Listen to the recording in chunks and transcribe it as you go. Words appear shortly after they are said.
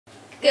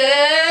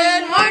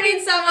Good morning,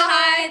 Selma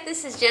High.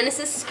 This is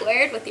Genesis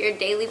Squared with your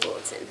daily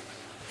bulletin.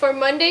 For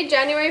Monday,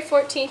 January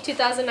 14th,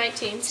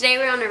 2019. Today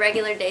we're on a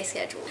regular day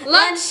schedule.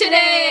 Lunch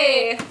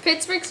today!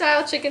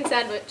 Pittsburgh-style chicken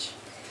sandwich.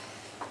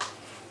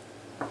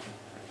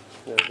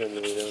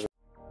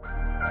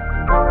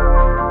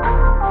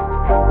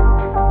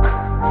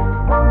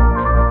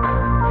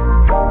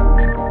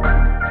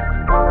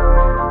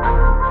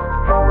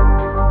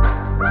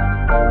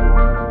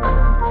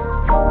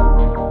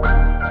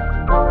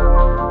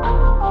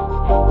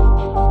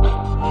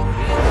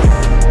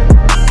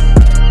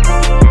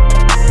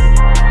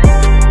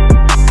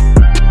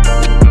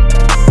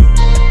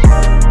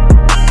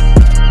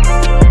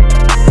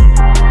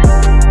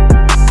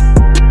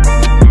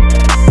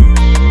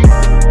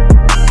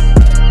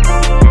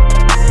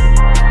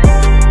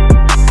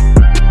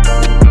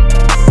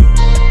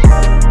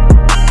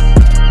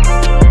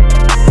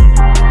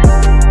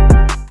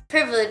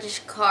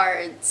 Privilege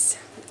cards.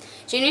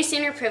 Junior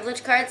senior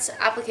privilege cards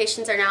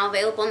applications are now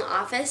available in the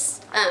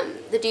office.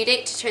 The due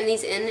date to turn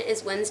these in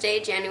is Wednesday,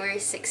 January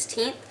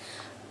 16th.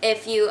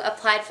 If you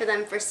applied for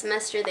them first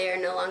semester, they are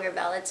no longer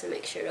valid, so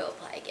make sure to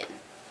apply again.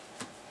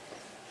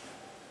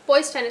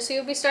 Boys tennis. We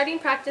will be starting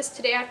practice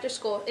today after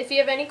school. If you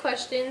have any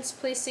questions,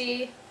 please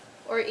see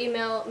or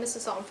email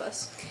Mrs.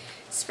 Almfuss.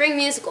 Spring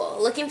musical.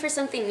 Looking for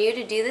something new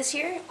to do this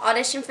year?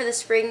 Audition for the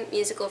Spring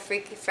Musical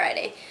Freaky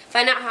Friday.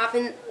 Find out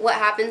what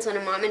happens when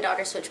a mom and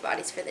daughter switch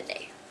bodies for the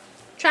day.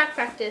 Track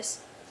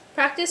practice.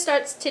 Practice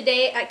starts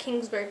today at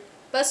Kingsburg.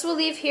 Bus will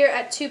leave here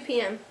at 2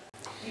 p.m.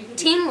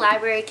 Teen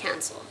Library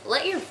Council.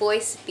 Let your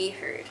voice be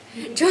heard.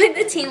 Join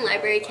the Teen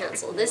Library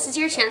Council. This is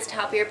your chance to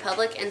help your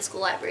public and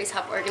school libraries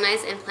help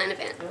organize and plan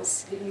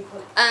events.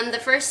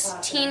 The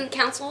first Teen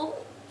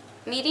Council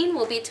meeting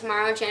will be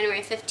tomorrow,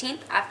 January 15th,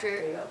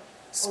 after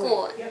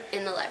school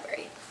in the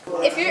library.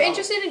 If you're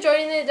interested in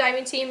joining the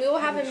diving team, we will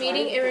have a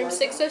meeting in room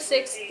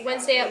 606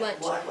 Wednesday at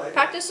lunch.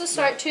 Practice will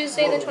start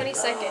Tuesday the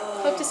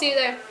 22nd. Hope to see you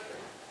there.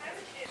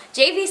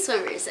 JV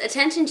swimmers.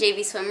 Attention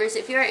JV swimmers.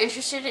 If you are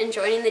interested in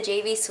joining the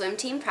JV swim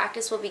team,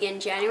 practice will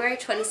begin January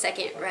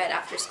 22nd right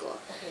after school.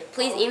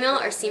 Please email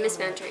or see Miss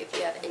Mentor if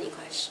you have any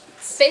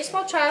questions.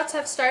 Baseball tryouts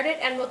have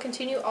started and will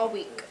continue all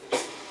week.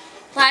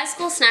 High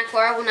School Snack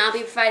Bar will now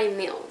be providing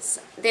meals.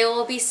 They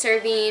will be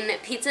serving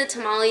pizza,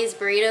 tamales,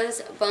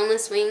 burritos,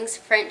 boneless wings,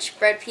 French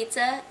bread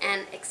pizza,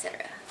 and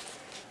etc.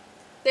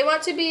 They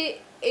want to be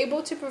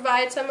able to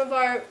provide some of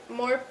our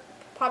more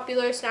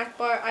popular snack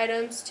bar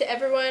items to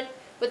everyone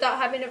without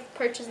having to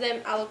purchase them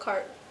a la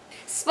carte.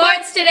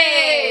 Sports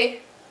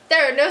today!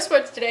 There are no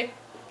sports today.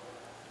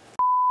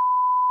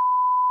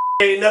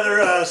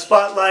 Another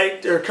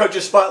spotlight, or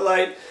coach's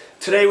spotlight.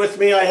 Today with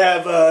me I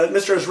have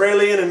Mr.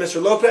 Israelian and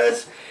Mr.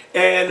 Lopez.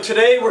 And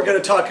today we're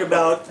going to talk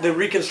about the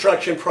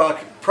reconstruction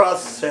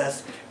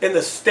process in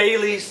the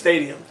Staley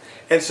Stadium.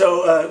 And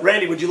so,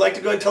 Randy, would you like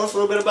to go and tell us a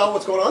little bit about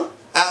what's going on?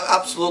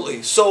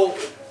 Absolutely. So,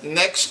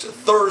 next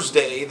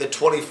Thursday, the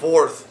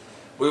 24th,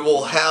 we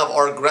will have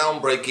our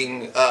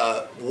groundbreaking,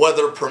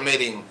 weather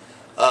permitting.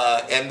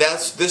 And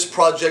this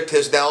project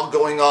is now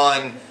going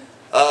on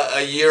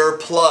a year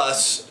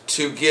plus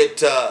to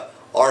get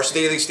our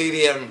Staley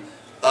Stadium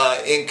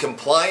in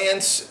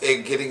compliance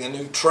and getting a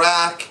new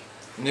track,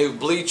 new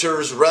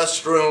bleachers,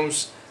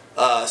 restrooms,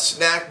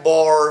 snack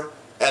bar,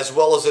 as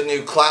well as a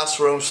new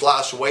classroom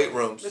 / weight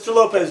room. Mr.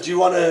 Lopez, do you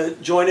want to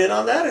join in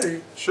on that?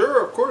 Or?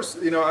 Sure, of course.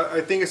 You know,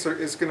 I think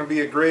it's going to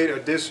be a great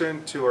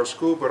addition to our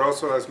school, but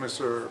also, as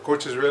Mr.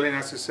 Coach Israelian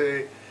has to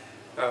say,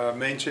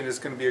 mentioned, it's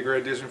going to be a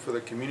great addition for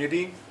the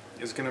community.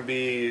 It's going to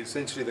be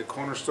essentially the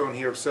cornerstone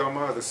here of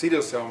Selma, the city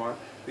of Selma,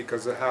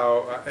 because of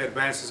how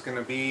advanced it's going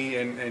to be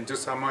and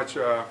just how much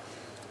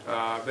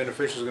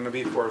beneficial it's going to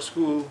be for our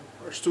school,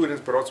 our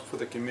students, but also for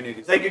the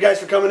community. Thank you guys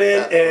for coming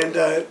in,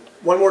 and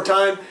one more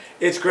time,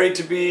 it's great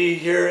to be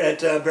here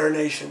at Bear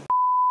Nation.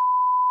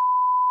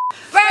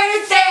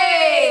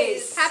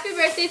 Birthdays! Happy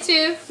birthday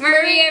to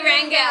Maria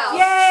Rangel!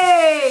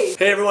 Yay!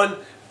 Hey everyone,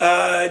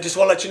 I just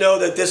want to let you know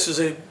that this is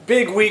a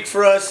big week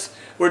for us.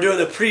 We're doing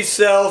the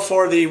pre-sale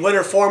for the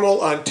winter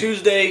formal on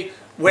Tuesday,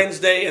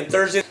 Wednesday, and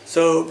Thursday.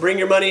 So bring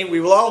your money. We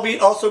will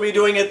also be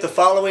doing it the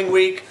following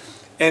week,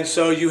 and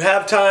so you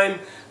have time,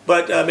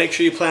 but make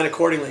sure you plan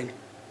accordingly.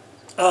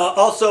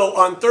 Also,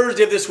 on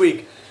Thursday of this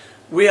week,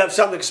 we have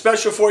something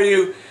special for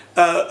you,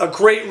 a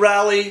great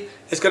rally.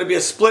 It's going to be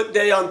a split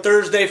day on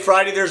Thursday.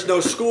 Friday there's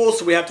no school,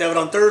 so we have to have it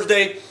on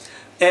Thursday.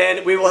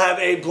 And we will have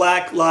a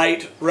black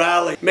light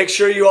rally. Make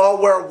sure you all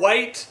wear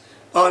white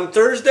on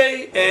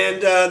Thursday,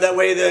 and that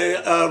way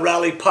the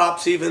rally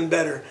pops even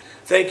better.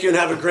 Thank you and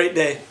have a great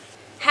day.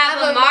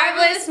 Have a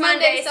marvelous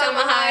Monday,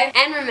 Selma High.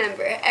 And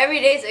remember,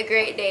 every day is a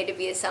great day to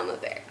be a Selma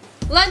Bear.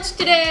 lunch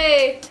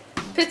today.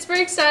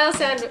 Pittsburgh-style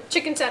sandwich,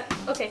 chicken sandwich.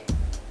 Okay.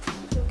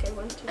 Okay,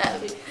 1, 2,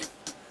 3.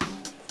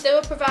 They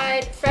will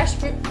provide fresh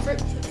fruit.